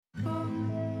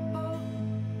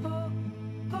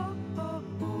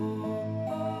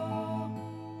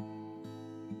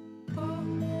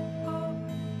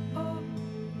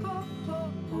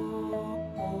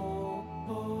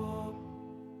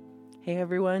Hey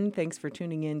everyone, thanks for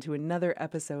tuning in to another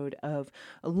episode of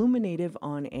Illuminative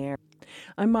on Air.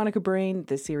 I'm Monica Brain,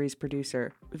 the series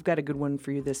producer. We've got a good one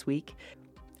for you this week.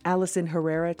 Allison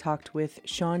Herrera talked with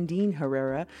Sean Dean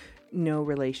Herrera, no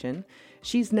relation.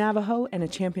 She's Navajo and a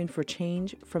champion for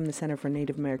change from the Center for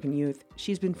Native American Youth.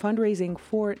 She's been fundraising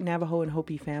for Navajo and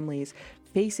Hopi families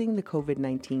facing the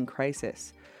COVID-19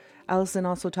 crisis. Allison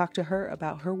also talked to her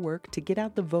about her work to get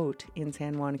out the vote in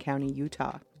San Juan County,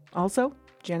 Utah. Also,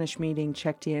 Jenna Schmieding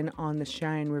checked in on the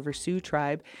Cheyenne River Sioux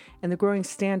tribe and the growing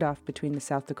standoff between the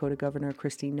South Dakota Governor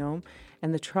Kristi Noem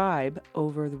and the tribe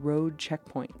over the road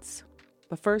checkpoints.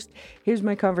 But first, here's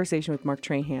my conversation with Mark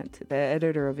Trahant, the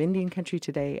editor of Indian Country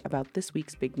Today, about this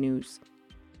week's big news.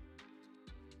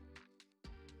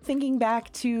 Thinking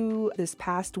back to this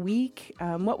past week,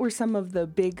 what were some of the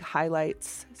big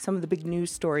highlights, some of the big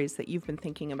news stories that you've been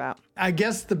thinking about? I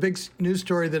guess the big news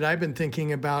story that I've been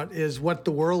thinking about is what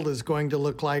the world is going to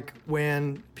look like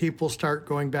when people start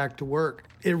going back to work.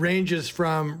 It ranges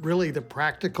from really the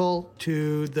practical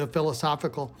to the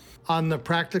philosophical. On the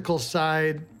practical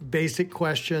side, basic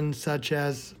questions such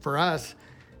as, for us,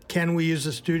 can we use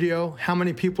a studio? How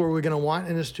many people are we going to want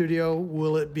in a studio?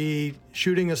 Will it be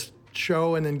shooting a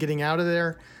show and then getting out of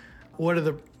there? What are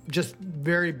the just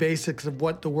very basics of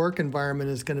what the work environment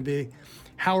is going to be?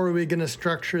 How are we going to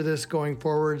structure this going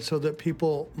forward so that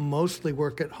people mostly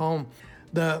work at home?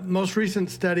 The most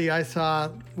recent study I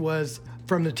saw was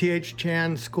from the T.H.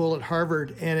 Chan School at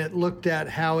Harvard, and it looked at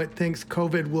how it thinks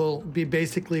COVID will be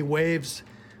basically waves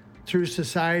through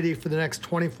society for the next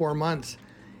 24 months.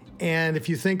 And if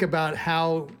you think about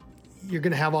how you're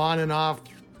going to have on and off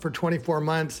for 24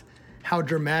 months, how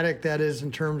dramatic that is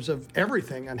in terms of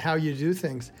everything and how you do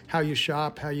things, how you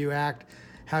shop, how you act,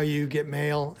 how you get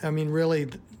mail. I mean, really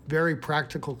very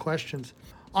practical questions.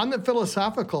 On the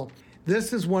philosophical,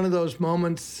 this is one of those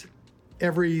moments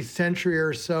every century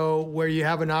or so where you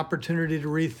have an opportunity to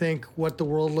rethink what the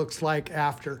world looks like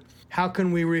after. How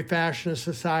can we refashion a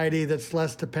society that's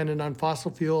less dependent on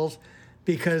fossil fuels?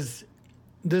 Because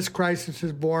this crisis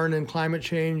is born in climate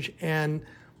change, and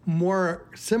more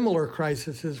similar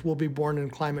crises will be born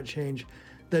in climate change.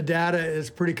 The data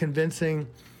is pretty convincing,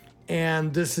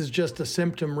 and this is just a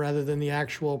symptom rather than the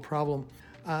actual problem.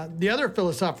 The other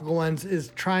philosophical ones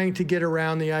is trying to get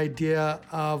around the idea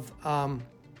of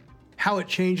how it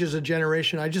changes a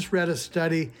generation. I just read a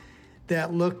study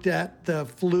that looked at the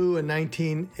flu in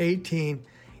 1918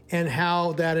 and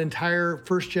how that entire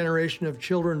first generation of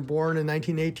children born in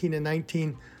 1918 and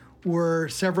 19 were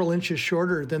several inches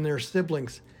shorter than their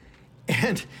siblings.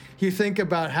 And you think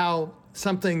about how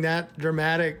something that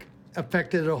dramatic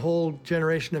affected a whole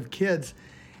generation of kids.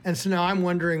 And so now I'm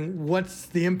wondering, what's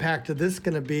the impact of this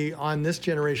going to be on this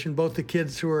generation, both the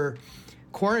kids who are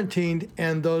quarantined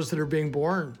and those that are being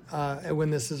born when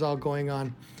this is all going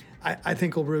on? I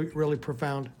think will be really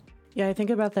profound. Yeah, I think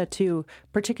about that too,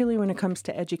 particularly when it comes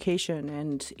to education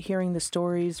and hearing the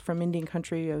stories from Indian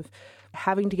Country of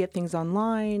having to get things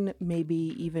online,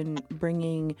 maybe even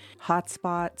bringing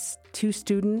hotspots to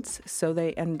students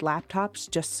and laptops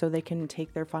just so they can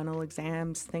take their final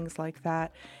exams, things like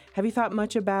that. Have you thought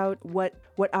much about what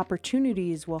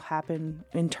opportunities will happen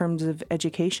in terms of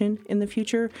education in the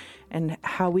future and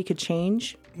how we could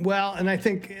change? Well, and I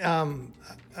think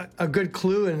a good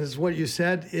clue, and is what you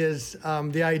said, is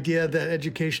the idea that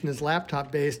education is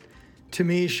laptop-based, to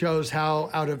me shows how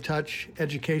out of touch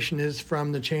education is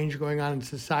from the change going on in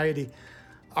society.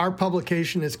 Our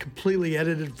publication is completely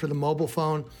edited for the mobile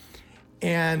phone,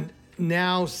 and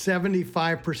now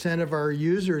 75% of our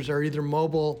users are either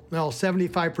mobile. No,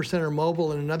 75% are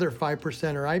mobile and another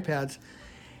 5% are iPads.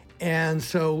 And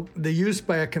so the use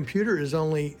by a computer is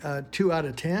only 2 out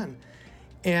of 10.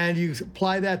 And you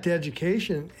apply that to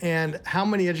education, and how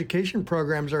many education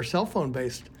programs are cell phone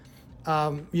based?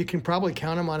 You can probably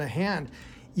count them on a hand.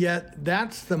 Yet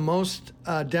that's the most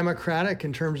democratic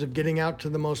in terms of getting out to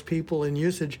the most people in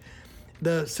usage.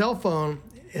 The cell phone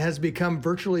has become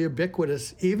virtually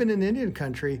ubiquitous, even in Indian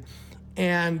country.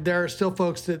 And there are still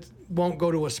folks that won't go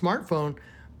to a smartphone,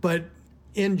 but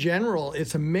in general,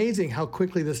 it's amazing how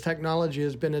quickly this technology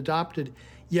has been adopted,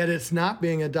 yet it's not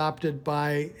being adopted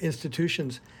by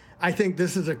institutions. I think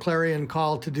this is a clarion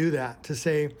call to do that, to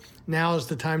say now is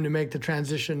the time to make the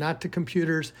transition, not to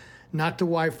computers, not to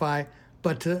Wi-Fi,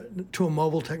 but to a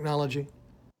mobile technology.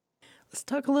 Let's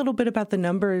talk a little bit about the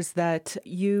numbers that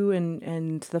you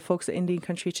and the folks at Indian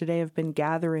Country Today have been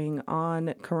gathering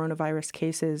on coronavirus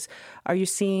cases. Are you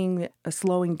seeing a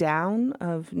slowing down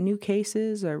of new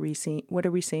cases? What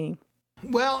are we seeing?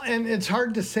 Well, and it's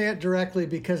hard to say it directly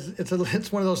because it's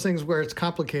one of those things where it's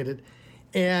complicated.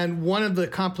 And one of the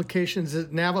complications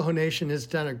is Navajo Nation has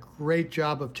done a great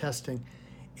job of testing.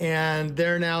 And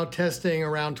they're now testing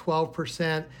around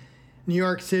 12%. New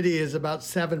York City is about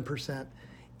 7%.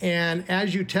 And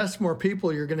as you test more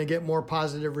people, you're going to get more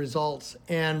positive results.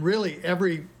 And really,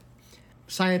 every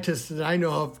scientist that I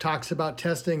know of talks about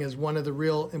testing as one of the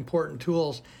real important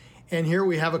tools. And here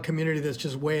we have a community that's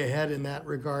just way ahead in that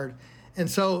regard. And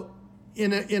so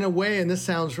in a way, and this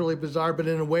sounds really bizarre, but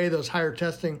in a way, those higher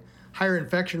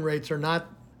infection rates are not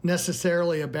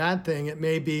necessarily a bad thing. It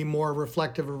may be more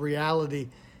reflective of reality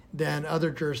than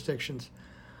other jurisdictions.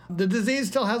 The disease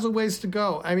still has a ways to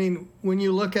go. I mean, when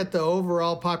you look at the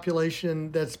overall population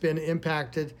that's been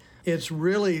impacted, it's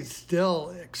really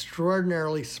still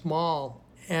extraordinarily small.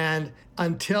 And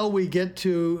until we get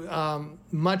to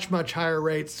much, much higher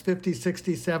rates, 50,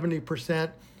 60,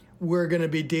 70%, we're going to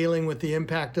be dealing with the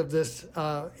impact of this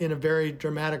in a very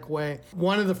dramatic way.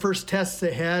 One of the first tests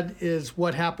ahead is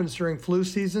what happens during flu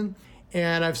season.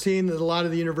 And I've seen that a lot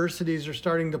of the universities are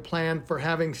starting to plan for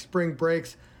having spring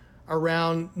breaks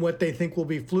around what they think will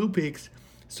be flu peaks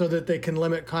so that they can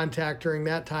limit contact during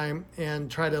that time and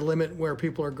try to limit where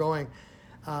people are going.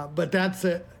 But that's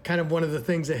kind of one of the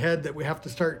things ahead that we have to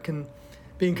start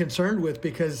being concerned with,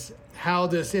 because how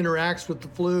this interacts with the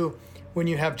flu when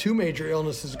you have two major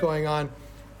illnesses going on,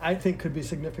 I think could be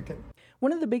significant.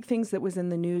 One of the big things that was in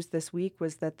the news this week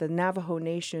was that the Navajo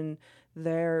Nation,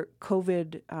 their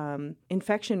COVID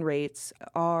infection rates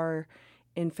are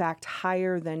in fact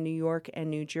higher than New York and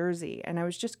New Jersey. And I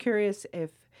was just curious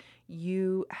if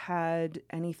you had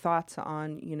any thoughts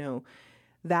on,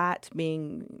 that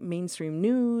being mainstream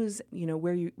news,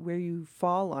 where you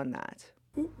fall on that.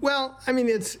 Well, I mean,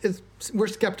 we're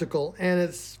skeptical, and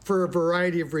it's for a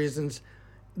variety of reasons.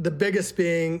 The biggest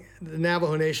being the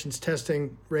Navajo Nation's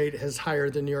testing rate is higher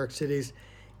than New York City's.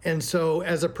 And so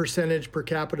as a percentage per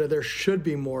capita, there should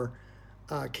be more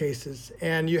cases.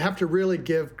 And you have to really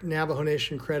give Navajo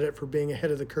Nation credit for being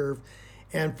ahead of the curve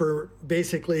and for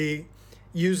basically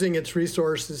using its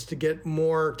resources to get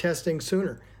more testing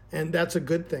sooner. And that's a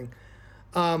good thing.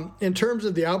 In terms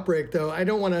of the outbreak, though, I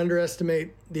don't want to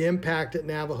underestimate the impact at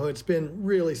Navajo. It's been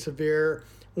really severe.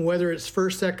 Whether it's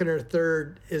first, second, or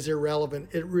third is irrelevant.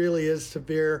 It really is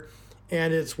severe,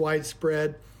 and it's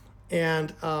widespread.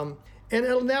 And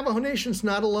Navajo Nation's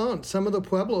not alone. Some of the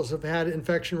Pueblos have had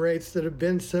infection rates that have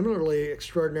been similarly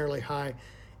extraordinarily high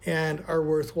and are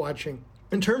worth watching.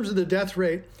 In terms of the death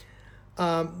rate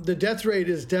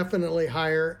is definitely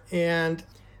higher, and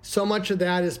so much of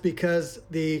that is because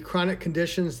the chronic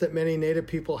conditions that many Native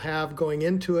people have going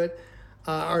into it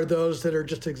are those that are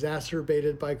just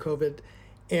exacerbated by COVID,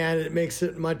 and it makes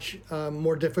it much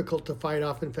more difficult to fight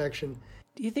off infection.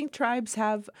 Do you think tribes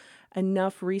have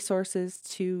enough resources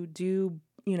to do,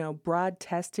 broad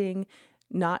testing,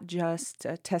 not just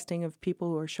testing of people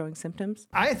who are showing symptoms?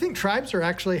 I think tribes are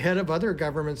actually ahead of other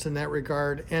governments in that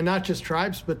regard, and not just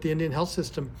tribes, but the Indian health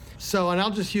system. So, and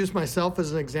I'll just use myself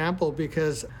as an example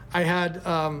because I had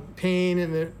pain,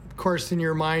 and of course in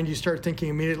your mind you start thinking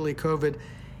immediately COVID,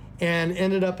 and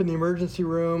ended up in the emergency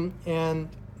room, and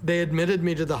they admitted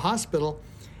me to the hospital.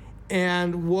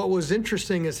 And what was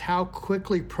interesting is how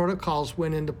quickly protocols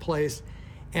went into place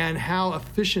and how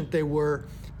efficient they were.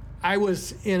 I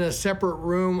was in a separate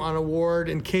room on a ward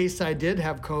in case I did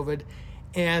have COVID,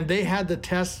 and they had the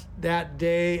test that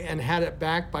day and had it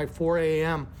back by 4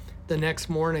 a.m. the next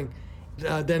morning,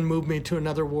 then moved me to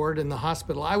another ward in the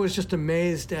hospital. I was just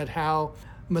amazed at how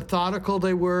methodical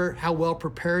they were, how well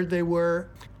prepared they were.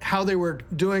 How they were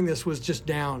doing this was just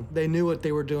down. They knew what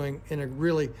they were doing in a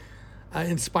really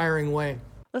inspiring way.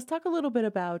 Let's talk a little bit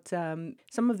about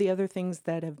some of the other things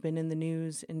that have been in the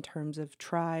news in terms of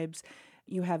tribes.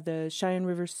 You have the Cheyenne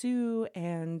River Sioux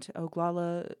and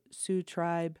Oglala Sioux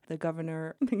tribe. The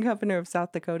governor of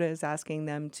South Dakota is asking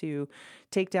them to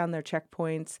take down their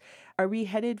checkpoints. Are we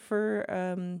headed for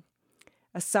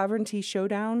a sovereignty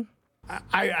showdown?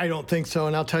 I don't think so,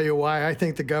 and I'll tell you why. I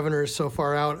think the governor is so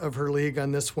far out of her league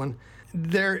on this one.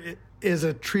 There is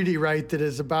a treaty right that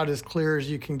is about as clear as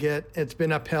you can get. It's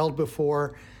been upheld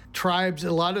before. Tribes,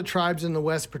 a lot of tribes in the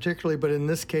West particularly, but in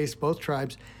this case, both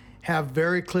tribes, have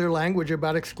very clear language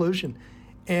about exclusion.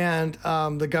 And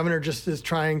the governor just is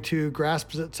trying to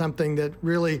grasp at something that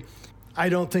really I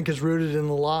don't think is rooted in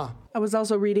the law. I was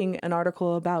also reading an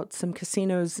article about some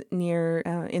casinos near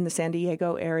in the San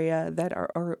Diego area that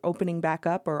are opening back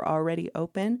up or already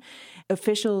open.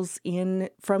 Officials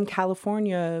from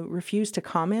California refused to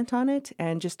comment on it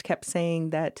and just kept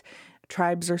saying that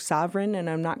tribes are sovereign and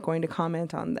I'm not going to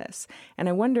comment on this. And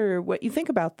I wonder what you think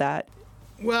about that.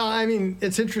 Well, I mean,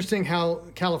 it's interesting how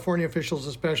California officials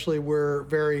especially were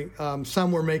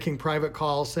some were making private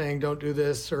calls saying, don't do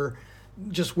this, or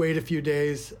just wait a few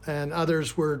days. And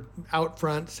others were out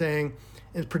front saying,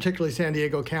 and particularly San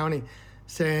Diego County,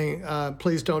 saying,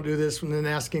 please don't do this, and then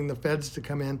asking the feds to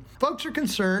come in. Folks are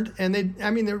concerned, and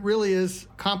it really is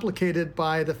complicated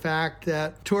by the fact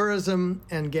that tourism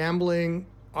and gambling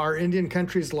are Indian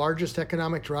country's largest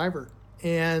economic driver.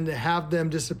 And to have them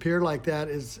disappear like that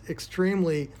is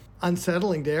extremely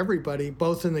unsettling to everybody,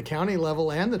 both in the county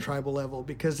level and the tribal level,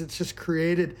 because it's just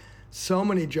created so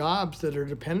many jobs that are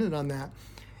dependent on that.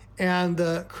 And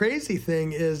the crazy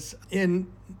thing is,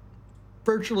 in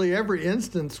virtually every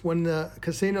instance, when the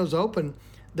casinos open,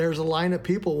 there's a line of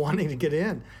people wanting to get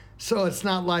in. So it's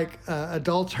not like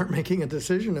adults aren't making a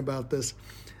decision about this.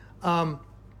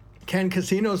 Can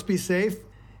casinos be safe?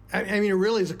 I mean, it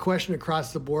really is a question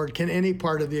across the board. Can any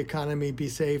part of the economy be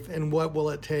safe, and what will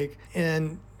it take?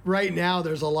 And right now,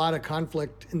 there's a lot of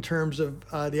conflict in terms of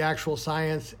the actual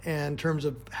science and in terms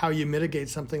of how you mitigate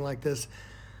something like this.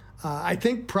 I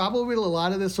think probably a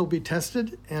lot of this will be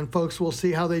tested, and folks will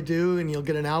see how they do, and you'll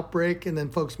get an outbreak, and then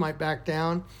folks might back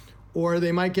down, or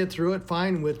they might get through it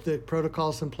fine with the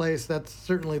protocols in place. That's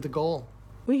certainly the goal.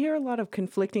 We hear a lot of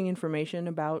conflicting information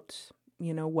about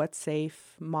what's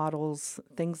safe, models,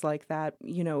 things like that.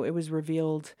 It was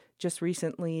revealed just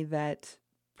recently that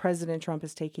President Trump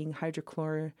is taking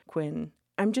hydrochloroquine.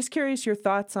 I'm just curious your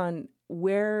thoughts on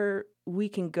where we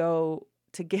can go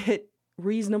to get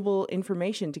reasonable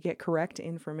information, to get correct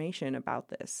information about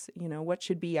this. What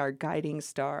should be our guiding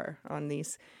star on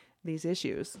these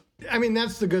issues? I mean,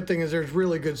 that's the good thing, is there's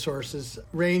really good sources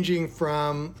ranging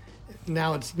from,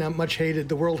 now it's not much hated,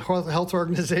 the World Health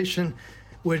Organization,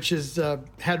 which has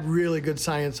had really good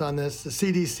science on this. The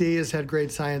CDC has had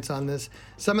great science on this.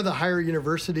 Some of the higher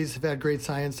universities have had great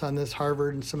science on this,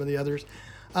 Harvard and some of the others.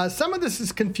 Some of this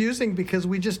is confusing because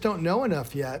we just don't know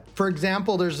enough yet. For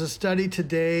example, there's a study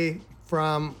today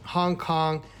from Hong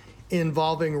Kong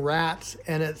involving rats,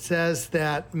 and it says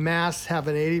that masks have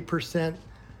an 80%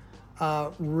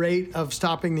 rate of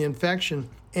stopping the infection.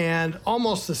 And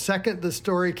almost the second the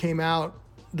story came out,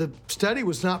 the study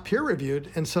was not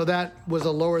peer-reviewed, and so that was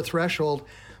a lower threshold.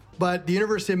 But the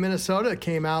University of Minnesota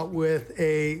came out with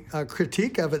a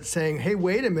critique of it, saying, hey,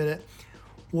 wait a minute.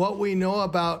 What we know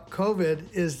about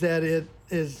COVID is that it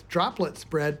is droplet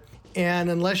spread, and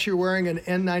unless you're wearing an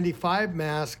N95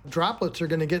 mask, droplets are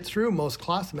going to get through most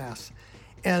cloth masks.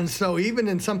 And so even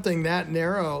in something that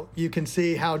narrow, you can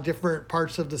see how different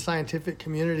parts of the scientific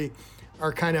community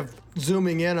are kind of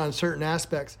zooming in on certain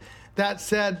aspects. That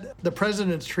said, the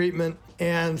president's treatment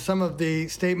and some of the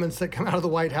statements that come out of the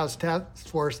White House task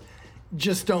force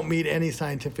just don't meet any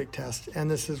scientific test,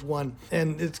 and this is one.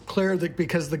 And it's clear that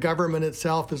because the government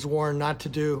itself is warned not to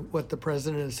do what the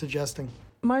president is suggesting.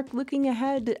 Mark, looking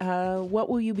ahead, what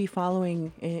will you be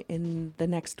following in the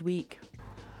next week?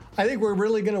 I think we're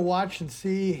really going to watch and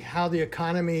see how the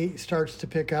economy starts to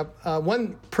pick up.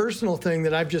 One personal thing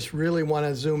that I just really want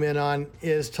to zoom in on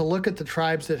is to look at the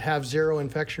tribes that have zero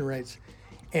infection rates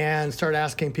and start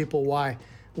asking people why.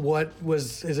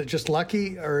 Is it just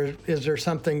lucky, or is there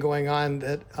something going on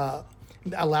that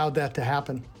allowed that to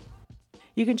happen?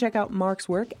 You can check out Mark's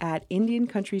work at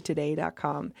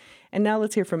IndianCountryToday.com. And now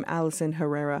let's hear from Allison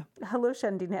Herrera. Hello,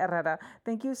 Shandina Herrera.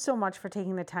 Thank you so much for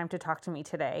taking the time to talk to me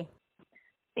today.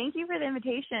 Thank you for the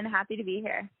invitation. Happy to be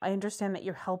here. I understand that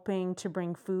you're helping to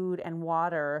bring food and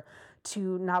water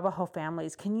to Navajo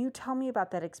families. Can you tell me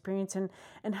about that experience, and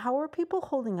how are people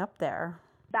holding up there?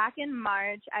 Back in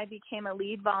March, I became a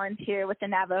lead volunteer with the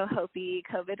Navajo Hopi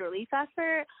COVID relief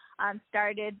effort,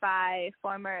 started by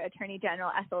former Attorney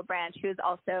General Ethel Branch, who is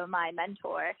also my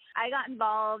mentor. I got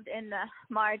involved in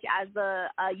March as the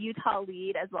Utah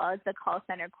lead as well as the call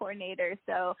center coordinator.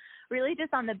 So really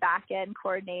just on the back end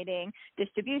coordinating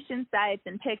distribution sites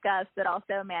and pickups, but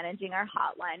also managing our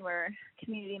hotline where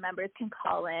community members can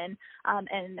call in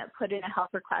and put in a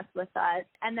help request with us.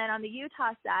 And then on the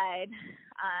Utah side,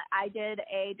 I did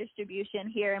a distribution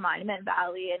here in Monument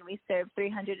Valley, and we served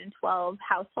 312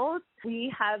 households.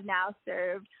 We have now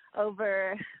served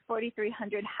over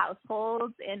 4,300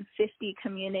 households in 50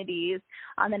 communities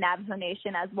on the Navajo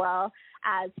Nation, as well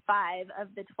as 5 of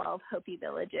the 12 Hopi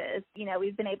villages.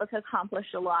 We've been able to accomplish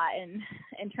a lot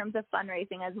in terms of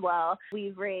fundraising as well.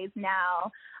 We've raised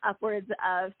now upwards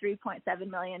of $3.7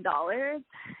 million.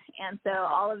 And so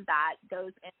all of that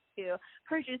goes into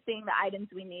purchasing the items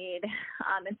we need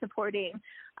and supporting,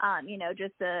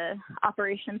 just the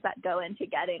operations that go into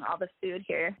getting all the food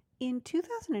here. In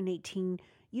 2018,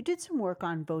 you did some work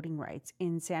on voting rights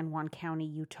in San Juan County,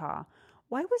 Utah.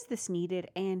 Why was this needed,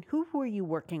 and who were you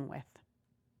working with?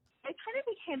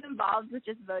 became involved with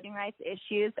just voting rights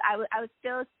issues. I was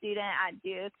still a student at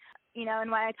Duke.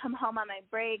 And when I come home on my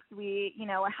breaks, we're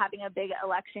having a big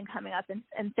election coming up in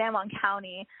San Juan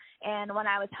County. And when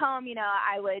I was home,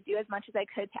 I would do as much as I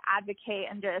could to advocate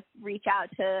and just reach out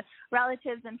to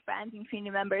relatives and friends and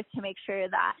community members to make sure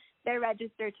that they're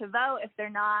registered to vote. If they're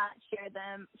not,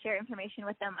 share information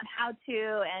with them on how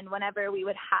to. And whenever we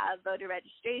would have voter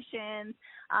registrations,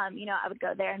 I would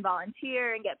go there and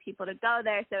volunteer and get people to go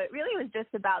there. So it really was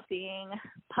just about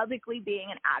publicly being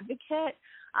an advocate.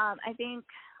 I think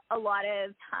a lot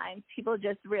of times people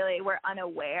just really were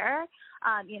unaware,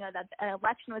 that an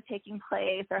election was taking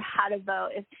place or how to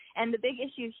vote. And the big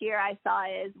issue here I saw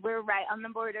is we're right on the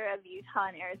border of Utah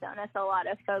and Arizona, so a lot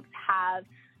of folks have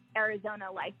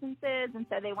Arizona licenses, and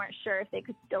so they weren't sure if they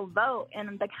could still vote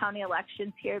in the county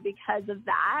elections here because of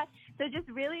that. So just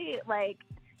really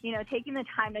taking the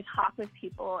time to talk with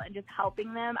people and just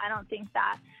helping them. I don't think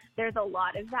that there's a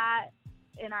lot of that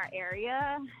in our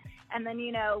area. And then,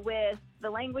 with the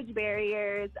language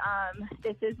barriers,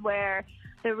 this is where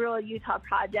the Rural Utah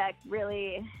Project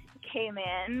really came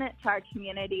in to our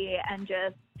community and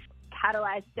just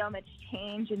catalyzed so much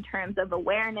change in terms of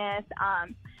awareness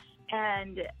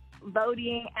and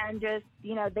voting. And just,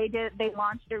 they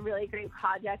launched a really great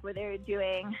project where they were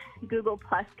doing Google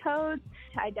Plus codes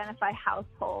to identify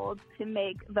households to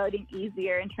make voting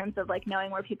easier in terms of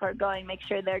knowing where people are going, make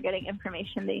sure they're getting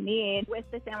information they need. With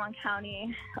the San Juan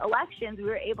County elections, we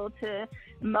were able to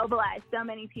mobilize so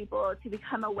many people to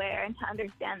become aware and to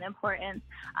understand the importance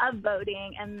of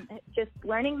voting and just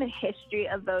learning the history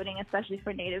of voting, especially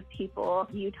for Native people.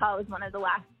 Utah was one of the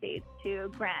last states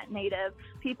to grant Native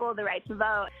people the right to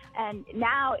vote. And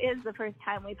now is the first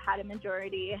time we've had a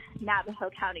majority Navajo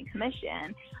County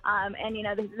Commission. And,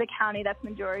 this is a county that's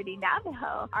majority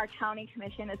Navajo. Our county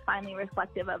commission is finally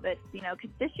reflective of its,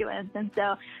 constituents. And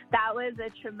so that was a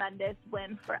tremendous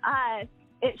win for us.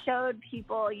 It showed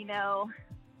people,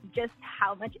 just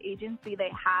how much agency they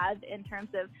have in terms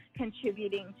of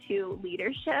contributing to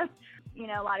leadership.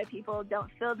 A lot of people don't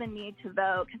feel the need to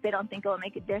vote because they don't think it will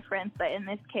make a difference. But in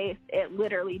this case, it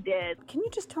literally did. Can you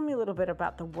just tell me a little bit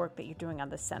about the work that you're doing on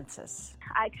the census?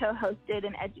 I co-hosted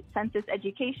an census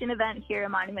education event here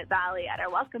in Monument Valley at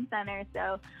our Welcome Center.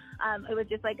 So it was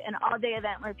just an all-day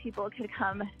event where people could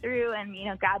come through and,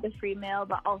 grab a free meal,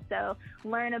 but also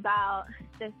learn about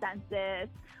the census,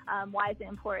 why is it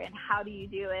important, how do you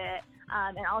do it,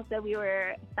 and also we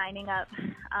were signing up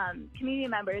community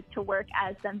members to work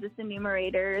as census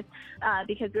enumerators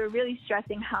because we were really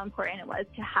stressing how important it was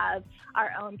to have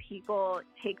our own people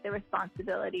take the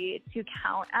responsibility to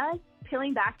count us,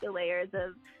 peeling back the layers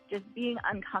of just being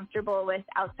uncomfortable with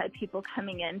outside people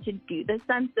coming in to do the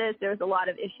census. There was a lot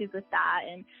of issues with that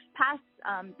in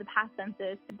the past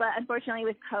census. But unfortunately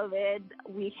with COVID,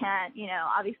 we can't,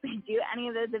 obviously do any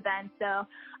of those events. So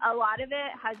a lot of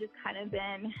it has just kind of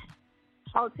been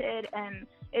halted, and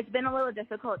it's been a little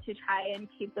difficult to try and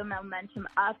keep the momentum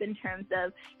up in terms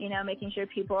of, making sure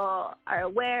people are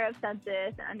aware of census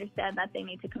and understand that they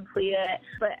need to complete it.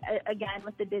 But again,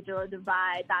 with the digital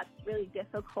divide, that's really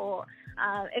difficult.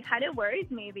 It kind of worries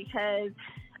me because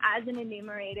as an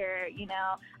enumerator,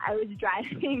 I was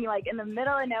driving in the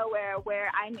middle of nowhere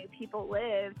where I knew people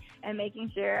lived and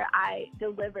making sure I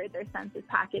delivered their census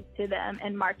packets to them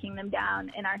and marking them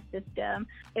down in our system.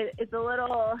 It's a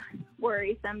little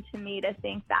worrisome to me to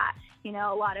think that,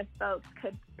 a lot of folks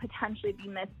could potentially be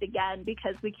missed again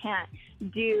because we can't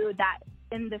do that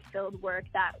in the field work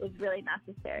that was really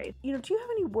necessary. Do you have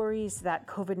any worries that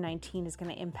COVID-19 is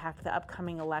going to impact the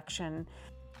upcoming election?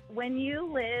 When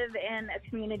you live in a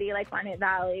community like Monument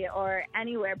Valley or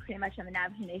anywhere pretty much in the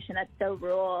Navajo Nation that's so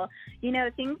rural,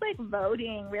 things like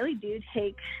voting really do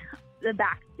take the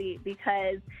backseat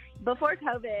because before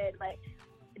COVID,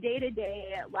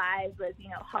 day-to-day lives was,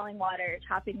 hauling water,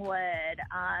 chopping wood,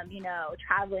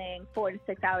 traveling 4 to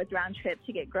 6 hours round trip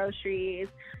to get groceries.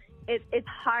 It's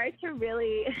hard to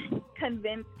really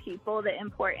convince people the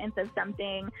importance of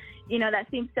something, that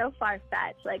seems so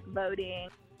far-fetched, like voting.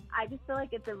 I just feel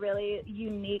like it's a really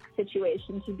unique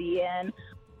situation to be in.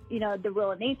 The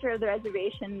rural nature of the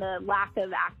reservation, the lack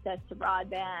of access to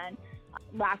broadband,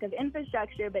 lack of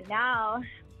infrastructure. But now,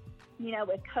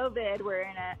 with COVID, we're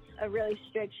in a really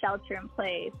strict shelter in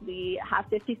place. We have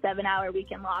 57-hour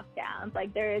weekend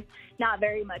lockdowns. There is not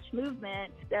very much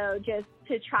movement. So just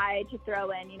to try to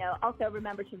throw in, also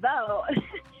remember to vote,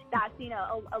 that's,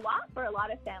 a lot for a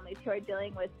lot of families who are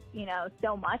dealing with,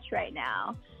 so much right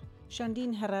now.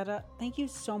 Shandine Herrera, thank you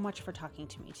so much for talking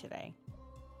to me today.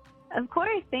 Of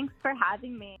course. Thanks for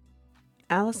having me.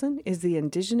 Allison is the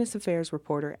Indigenous Affairs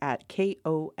reporter at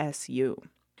KOSU.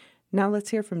 Now let's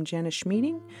hear from Janice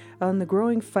Schmeeding on the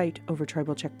growing fight over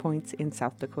tribal checkpoints in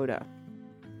South Dakota.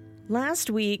 Last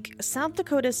week, South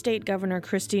Dakota State Governor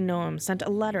Kristi Noem sent a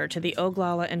letter to the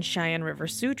Oglala and Cheyenne River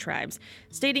Sioux tribes,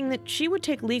 stating that she would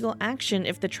take legal action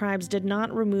if the tribes did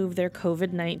not remove their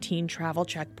COVID-19 travel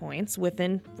checkpoints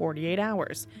within 48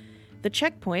 hours. The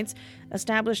checkpoints,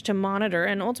 established to monitor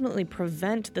and ultimately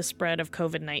prevent the spread of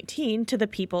COVID-19 to the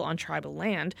people on tribal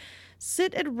land,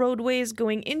 sit at roadways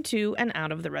going into and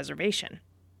out of the reservation.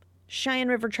 Cheyenne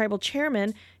River Tribal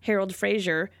Chairman Harold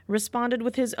Frazier responded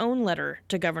with his own letter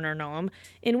to Governor Noem,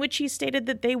 in which he stated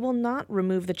that they will not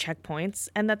remove the checkpoints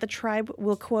and that the tribe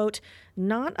will, quote,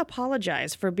 not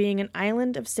apologize for being an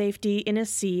island of safety in a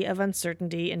sea of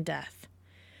uncertainty and death.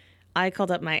 I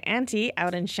called up my auntie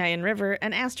out in Cheyenne River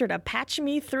and asked her to patch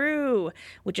me through,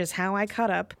 which is how I caught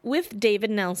up with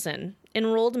David Nelson,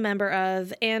 enrolled member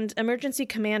of and emergency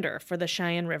commander for the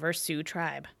Cheyenne River Sioux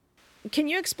tribe. Can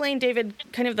you explain, David,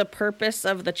 kind of the purpose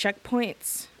of the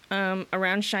checkpoints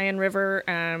around Cheyenne River,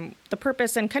 the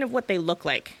purpose and kind of what they look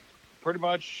like? Pretty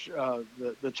much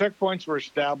the checkpoints were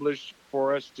established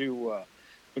for us to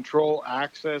control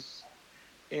access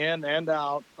in and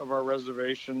out of our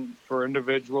reservation for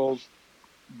individuals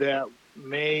that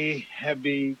may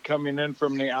be coming in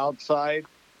from the outside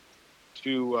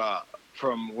to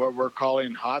from what we're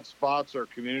calling hot spots or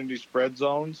community spread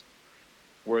zones,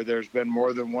 where there's been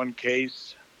more than one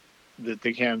case that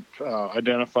they can't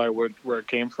identify where it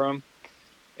came from.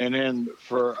 And then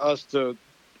for us to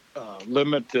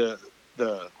limit the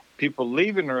people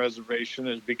leaving the reservation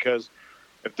is because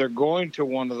if they're going to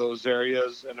one of those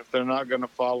areas and if they're not going to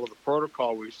follow the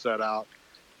protocol we've set out,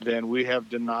 then we have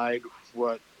denied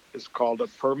what is called a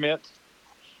permit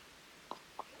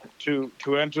to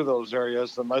enter those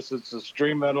areas unless it's a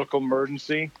extreme medical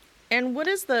emergency. And what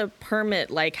is the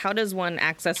permit like? How does one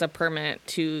access a permit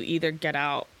to either get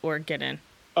out or get in?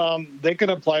 They can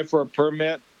apply for a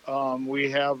permit. We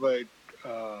have I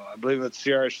believe it's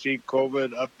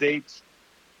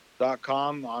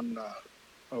crccovidupdates.com on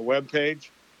a webpage,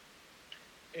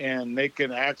 and they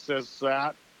can access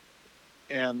that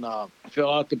and fill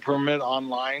out the permit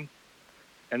online.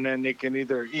 And then they can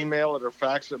either email it or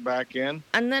fax it back in.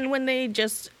 And then when they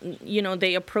just,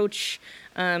 they approach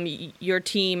your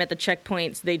team at the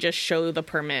checkpoints, they just show the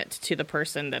permit to the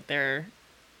person that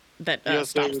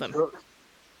stops them.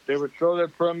 They would show their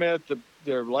permit,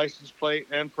 their license plate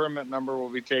and permit number will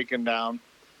be taken down.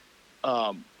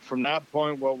 From that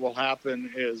point, what will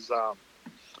happen is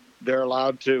they're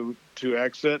allowed to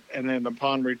exit, and then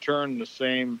upon return, the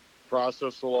same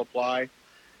process will apply.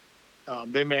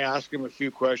 They may ask him a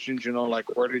few questions,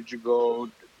 like where did you go?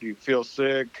 Do you feel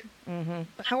sick? Mm-hmm.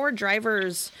 How are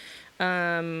drivers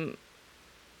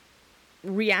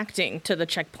reacting to the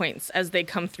checkpoints as they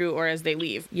come through or as they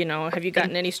leave? Have you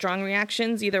gotten any strong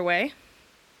reactions either way?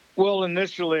 Well,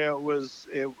 initially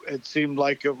it seemed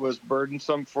like it was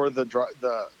burdensome for the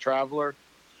traveler,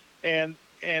 and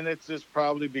it's just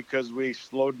probably because we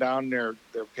slowed down their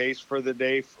pace for the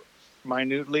day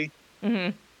minutely.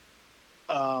 Mm-hmm.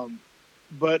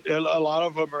 But a lot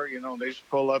of them are, they just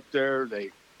pull up there,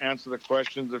 they answer the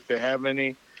questions if they have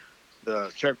any.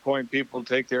 The checkpoint people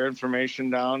take their information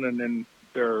down, and then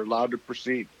they're allowed to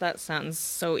proceed. That sounds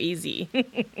so easy.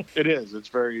 It is. It's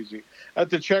very easy. At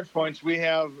the checkpoints, we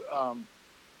have,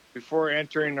 before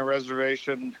entering the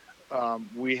reservation,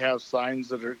 we have signs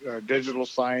that are digital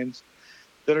signs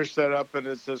that are set up, and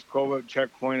it says COVID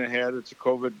checkpoint ahead. It's a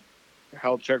COVID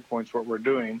health checkpoint's what we're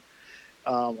doing.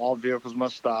 All vehicles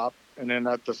must stop. And then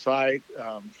at the site,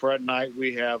 for at night,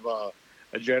 we have a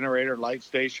generator light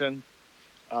station,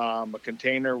 a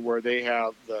container where they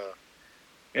have the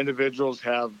individuals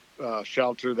have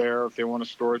shelter there. If they want to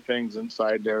store things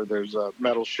inside there, there's a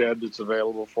metal shed that's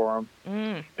available for them.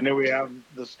 Mm. And then we have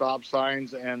the stop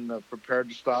signs and the prepared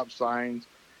to stop signs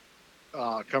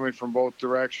coming from both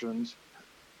directions,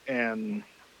 and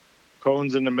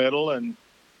cones in the middle, and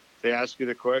they ask you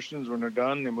the questions. When they're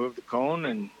done, they move the cone,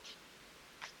 and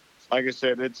like I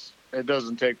said, it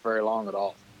doesn't take very long at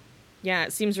all. Yeah,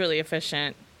 it seems really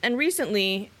efficient. And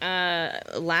recently,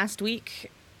 last week,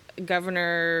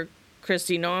 Governor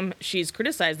Kristi Noem, she's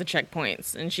criticized the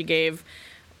checkpoints, and she gave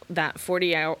that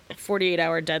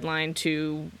 48-hour deadline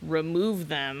to remove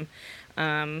them.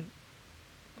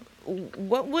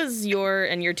 What was your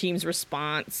and your team's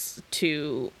response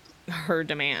to her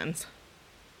demands?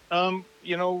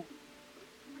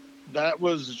 That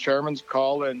was the chairman's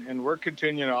call, and we're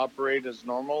continuing to operate as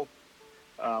normal.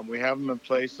 We have them in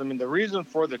place. I mean, the reason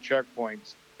for the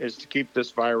checkpoints is to keep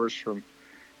this virus from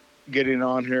getting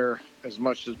on here as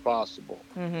much as possible.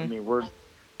 Mm-hmm. I mean, we're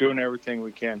doing everything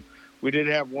we can. We did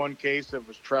have one case that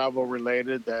was travel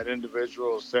related. That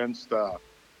individual since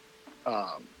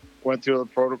went through the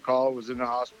protocol, was in the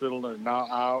hospital, and now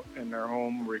out in their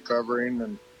home recovering.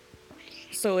 And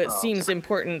so it seems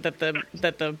important that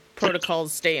the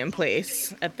protocols stay in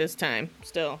place at this time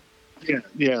still. Yeah,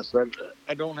 yes.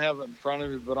 I don't have it in front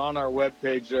of me, but on our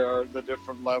webpage there are the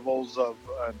different levels of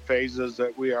phases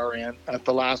that we are in. At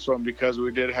the last one, because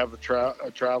we did have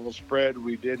a travel spread,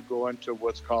 we did go into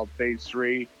what's called phase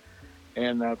 3,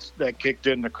 and that kicked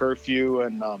in the curfew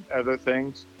and other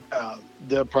things.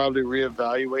 They'll probably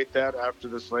reevaluate that after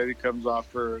this lady comes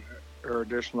off her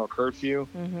additional curfew.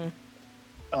 Mm-hmm.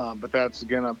 But that's,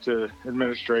 again, up to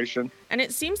administration. And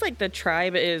it seems like the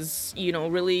tribe is,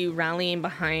 really rallying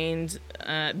behind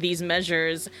these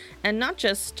measures, and not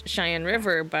just Cheyenne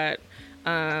River, but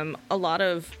a lot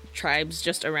of tribes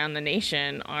just around the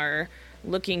nation are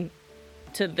looking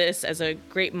to this as a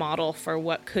great model for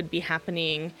what could be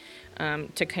happening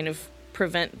to kind of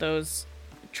prevent those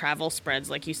travel spreads,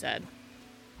 like you said.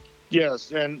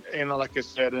 Yes, and like I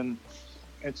said, and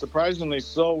surprisingly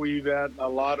so, we've had a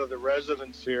lot of the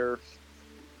residents here.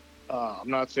 I'm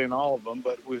not saying all of them,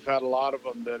 but we've had a lot of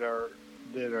them that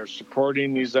are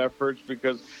supporting these efforts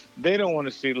because they don't want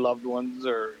to see loved ones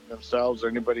or themselves or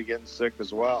anybody getting sick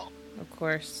as well. Of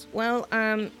course. Well,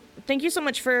 thank you so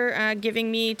much for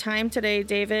giving me time today,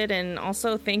 David, and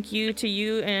also thank you to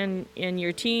you and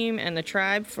your team and the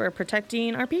tribe for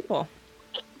protecting our people.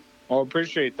 I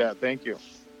appreciate that. Thank you.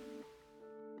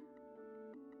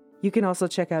 You can also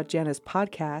check out Jana's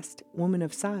podcast, Woman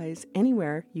of Size,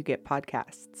 anywhere you get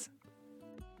podcasts.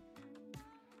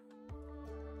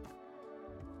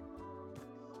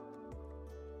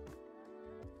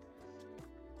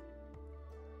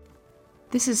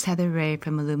 This is Heather Ray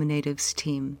from Illuminative's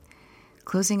team.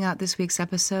 Closing out this week's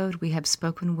episode, we have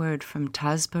spoken word from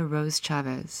Tazba Rose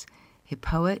Chavez, a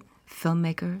poet,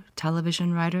 filmmaker,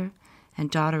 television writer, and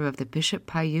daughter of the Bishop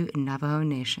Paiute and Navajo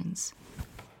nations.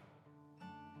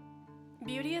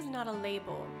 Beauty is not a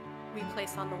label we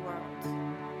place on the world.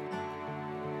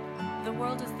 The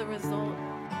world is the result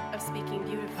of speaking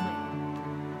beautifully.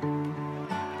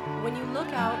 When you look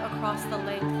out across the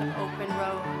length of open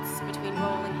roads between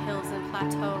rolling hills and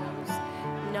plateaus,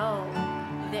 know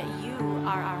that you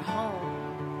are our home.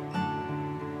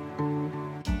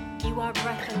 You are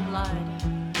breath and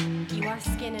blood. You are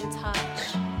skin and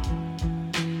touch.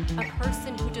 A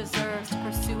person who deserves to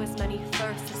pursue as many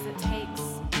thirsts as it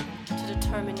takes to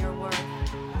determine your worth.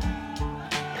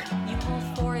 You hold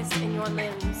forests in your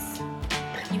limbs.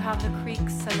 You have the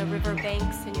creeks and the river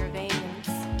banks in your veins.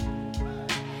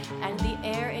 And the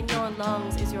air in your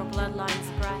lungs is your bloodline's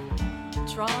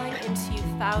breath, drawing into you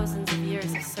thousands of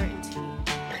years of certainty.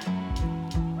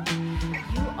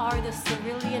 You are the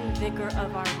cerulean vigor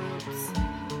of our roots,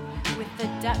 with the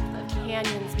depth of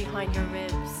canyons behind your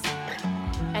ribs.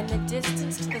 And the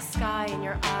distance to the sky in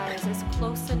your eyes is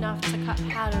close enough to cut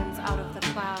patterns out of the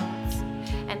clouds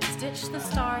and stitch the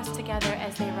stars together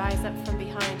as they rise up from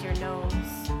behind your nose.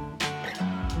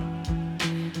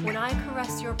 When I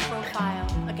caress your profile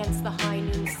against the high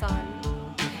noon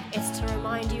sun, it's to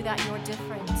remind you that you're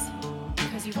different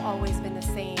because you've always been the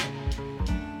same.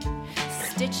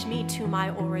 Stitch me to my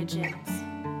origins.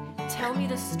 Tell me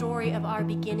the story of our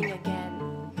beginning again.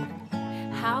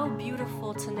 How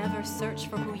beautiful to never search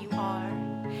for who you are,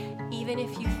 even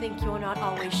if you think you're not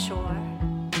always sure.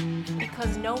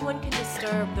 Because no one can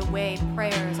disturb the way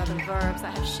prayers are the verbs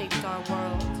that have shaped our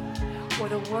world, or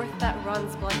the worth that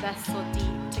runs blood vessel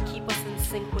deep to keep us in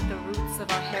sync with the roots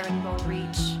of our herringbone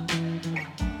reach.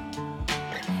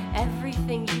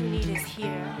 Everything you need is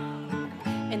here,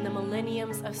 in the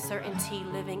millenniums of certainty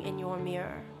living in your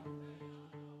mirror.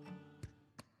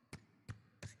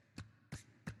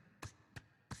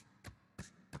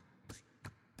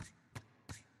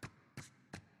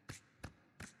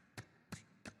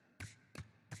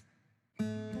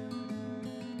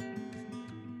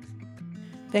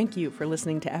 Thank you for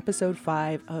listening to episode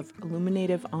 5 of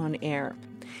Illuminative on Air.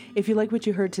 If you like what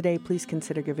you heard today, please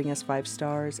consider giving us 5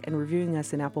 stars and reviewing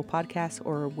us in Apple Podcasts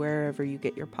or wherever you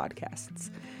get your podcasts.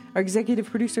 Our executive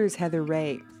producer is Heather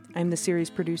Ray. I'm the series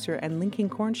producer, and Lincoln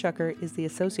Cornshucker is the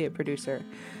associate producer.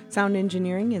 Sound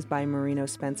engineering is by Marino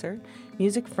Spencer.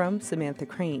 Music from Samantha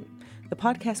Crane. The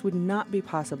podcast would not be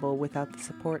possible without the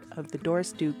support of the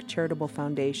Doris Duke Charitable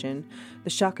Foundation, the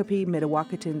Shakopee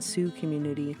Mdewakanton Sioux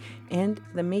Community, and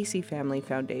the Macy Family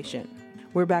Foundation.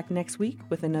 We're back next week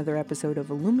with another episode of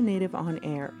Illuminative on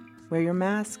Air. Wear your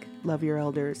mask, love your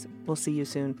elders. We'll see you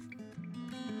soon.